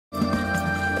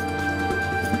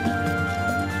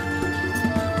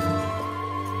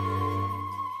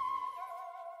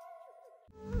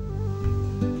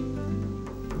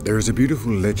There is a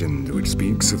beautiful legend which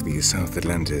speaks of the South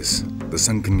Atlantis, the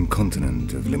sunken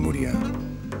continent of Lemuria.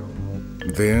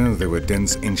 There were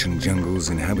dense ancient jungles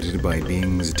inhabited by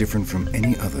beings different from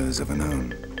any others ever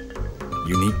known.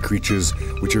 Unique creatures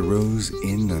which arose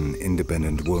in an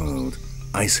independent world,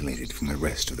 isolated from the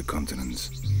rest of the continents.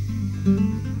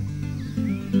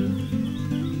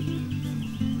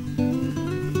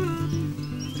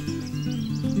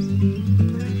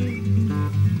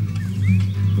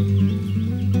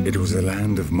 It was a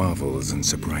land of marvels and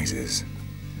surprises.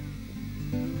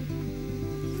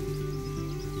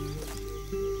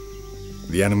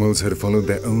 The animals had followed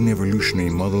their own evolutionary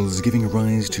models, giving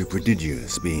rise to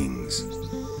prodigious beings.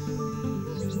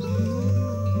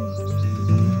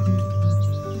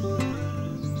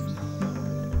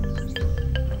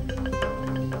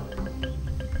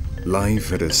 Life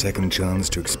had a second chance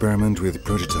to experiment with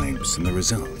prototypes, and the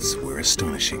results were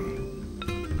astonishing.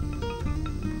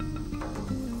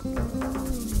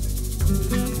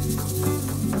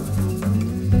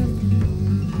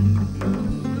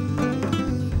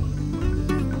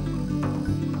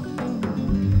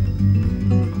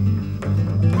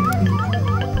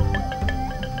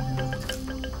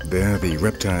 There, the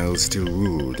reptiles still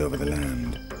ruled over the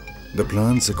land. The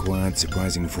plants acquired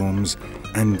surprising forms,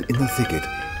 and in the thicket,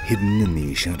 hidden in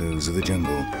the shadows of the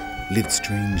jungle, lived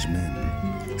strange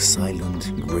men,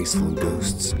 silent, graceful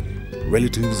ghosts,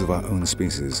 relatives of our own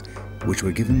species, which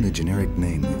were given the generic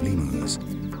name of lemurs,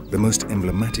 the most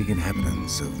emblematic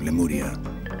inhabitants of Lemuria.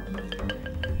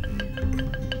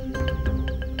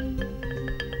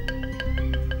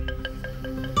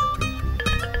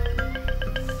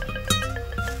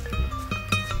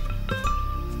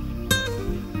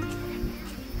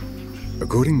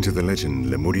 According to the legend,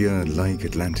 Lemuria, like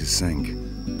Atlantis, sank,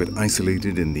 but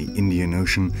isolated in the Indian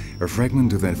Ocean, a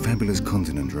fragment of that fabulous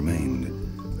continent remained,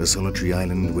 a solitary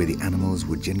island where the animals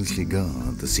would jealously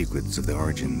guard the secrets of their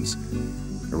origins,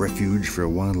 a refuge for a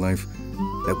wildlife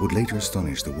that would later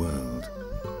astonish the world.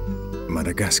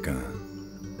 Madagascar.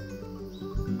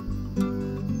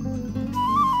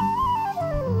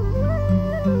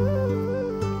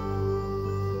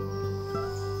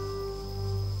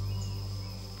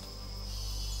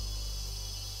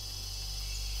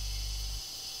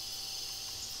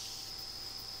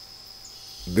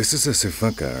 This is a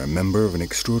sifaka, a member of an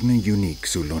extraordinarily unique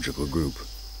zoological group.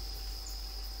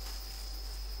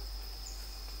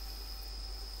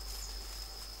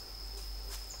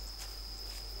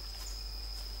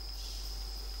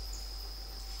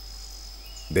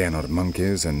 They are not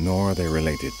monkeys, and nor are they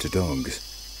related to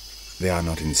dogs. They are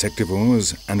not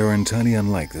insectivores and are entirely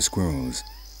unlike the squirrels.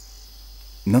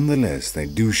 Nonetheless, they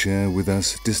do share with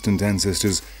us distant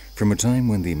ancestors from a time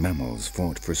when the mammals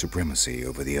fought for supremacy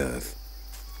over the earth.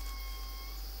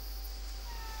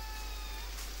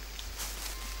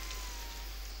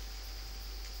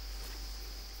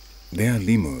 They are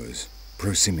lemurs,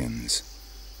 prosimians.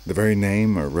 The very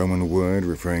name, a Roman word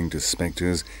referring to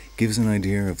specters, gives an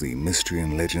idea of the mystery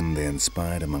and legend they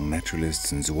inspired among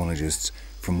naturalists and zoologists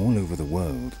from all over the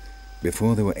world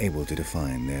before they were able to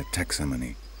define their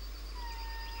taxonomy.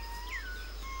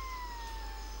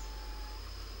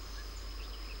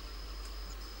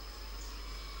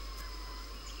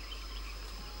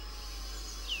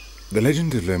 The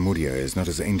legend of Lemuria is not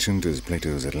as ancient as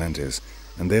Plato's Atlantis,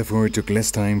 and therefore it took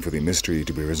less time for the mystery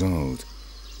to be resolved.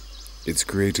 Its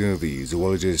creator, the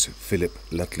zoologist Philip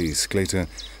Lutley Sclater,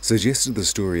 suggested the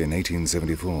story in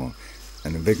 1874,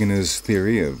 and Wegener's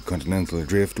theory of continental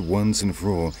drift once and for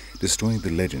all destroyed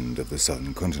the legend of the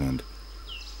southern continent.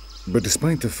 But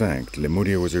despite the fact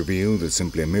Lemuria was revealed as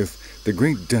simply a myth, the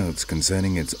great doubts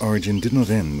concerning its origin did not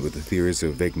end with the theories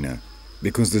of Wegener,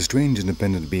 because the strange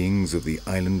independent beings of the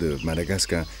island of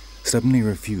Madagascar stubbornly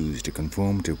refused to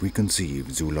conform to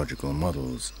preconceived zoological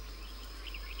models.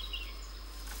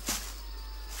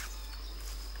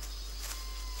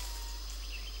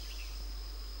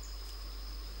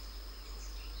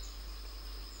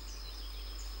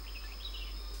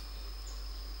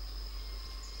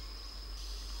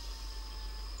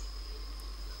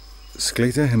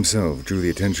 Sclater himself drew the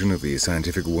attention of the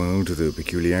scientific world to the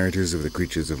peculiarities of the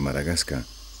creatures of Madagascar.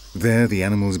 There, the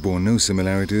animals bore no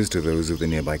similarities to those of the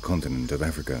nearby continent of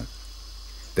Africa.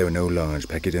 There were no large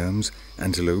pachyderms,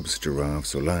 antelopes,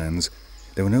 giraffes, or lions.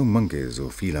 There were no monkeys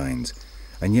or felines,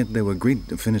 and yet there were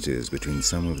great affinities between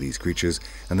some of these creatures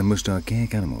and the most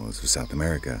archaic animals of South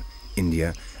America,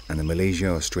 India, and the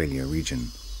Malaysia-Australia region.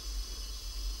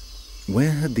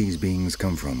 Where had these beings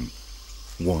come from?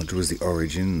 What was the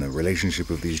origin and the relationship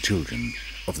of these children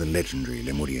of the legendary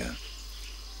Lemuria?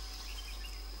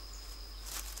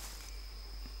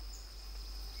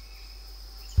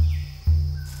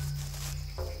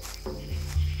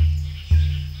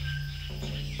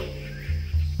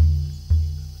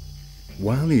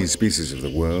 While these species of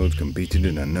the world competed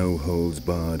in a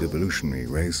no-holds-barred evolutionary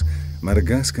race,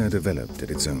 Madagascar developed at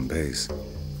its own pace.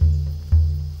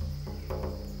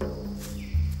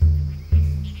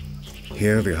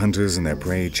 Here, the hunters and their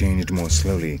prey changed more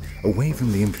slowly, away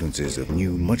from the influences of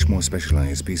new, much more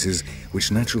specialized species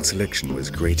which natural selection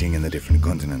was creating in the different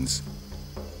continents.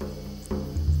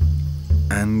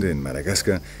 And in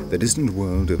Madagascar, the distant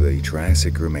world of the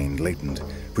Triassic remained latent,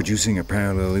 producing a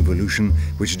parallel evolution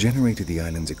which generated the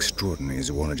island's extraordinary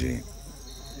zoology.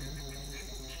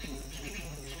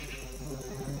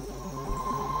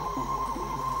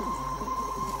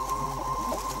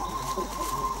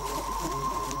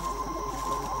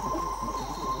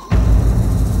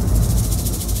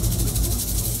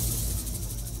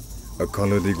 A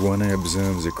collared iguana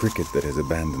observes a cricket that has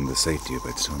abandoned the safety of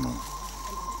its tunnel.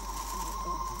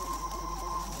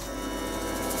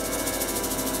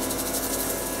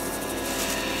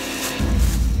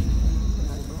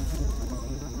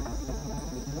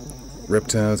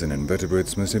 Reptiles and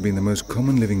invertebrates must have been the most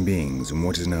common living beings in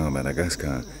what is now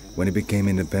Madagascar when it became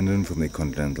independent from the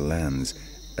continental lands,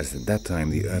 as at that time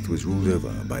the earth was ruled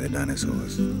over by the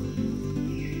dinosaurs.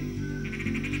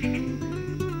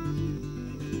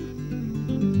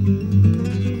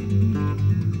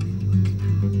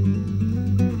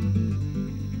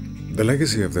 The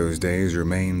legacy of those days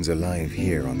remains alive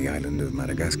here on the island of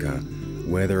Madagascar,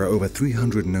 where there are over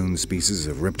 300 known species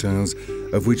of reptiles,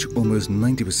 of which almost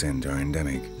 90% are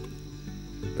endemic.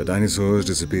 The dinosaurs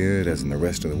disappeared as in the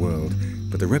rest of the world,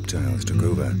 but the reptiles took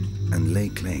over and lay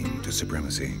claim to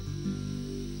supremacy.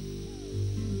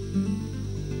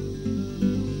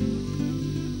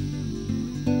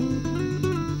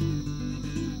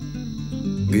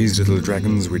 These little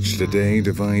dragons, which today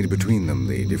divide between them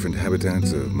the different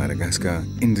habitats of Madagascar,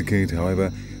 indicate,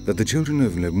 however, that the children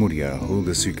of Lemuria hold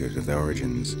the secret of their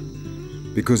origins.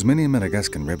 Because many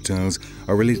Madagascan reptiles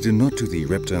are related not to the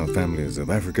reptile families of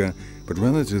Africa, but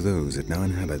rather to those that now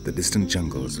inhabit the distant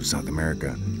jungles of South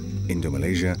America,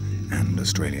 Indo-Malaysia, and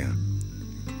Australia.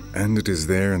 And it is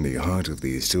there in the heart of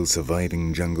the still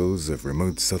surviving jungles of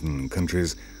remote southern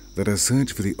countries that our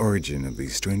search for the origin of the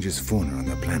strangest fauna on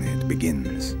the planet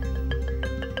begins.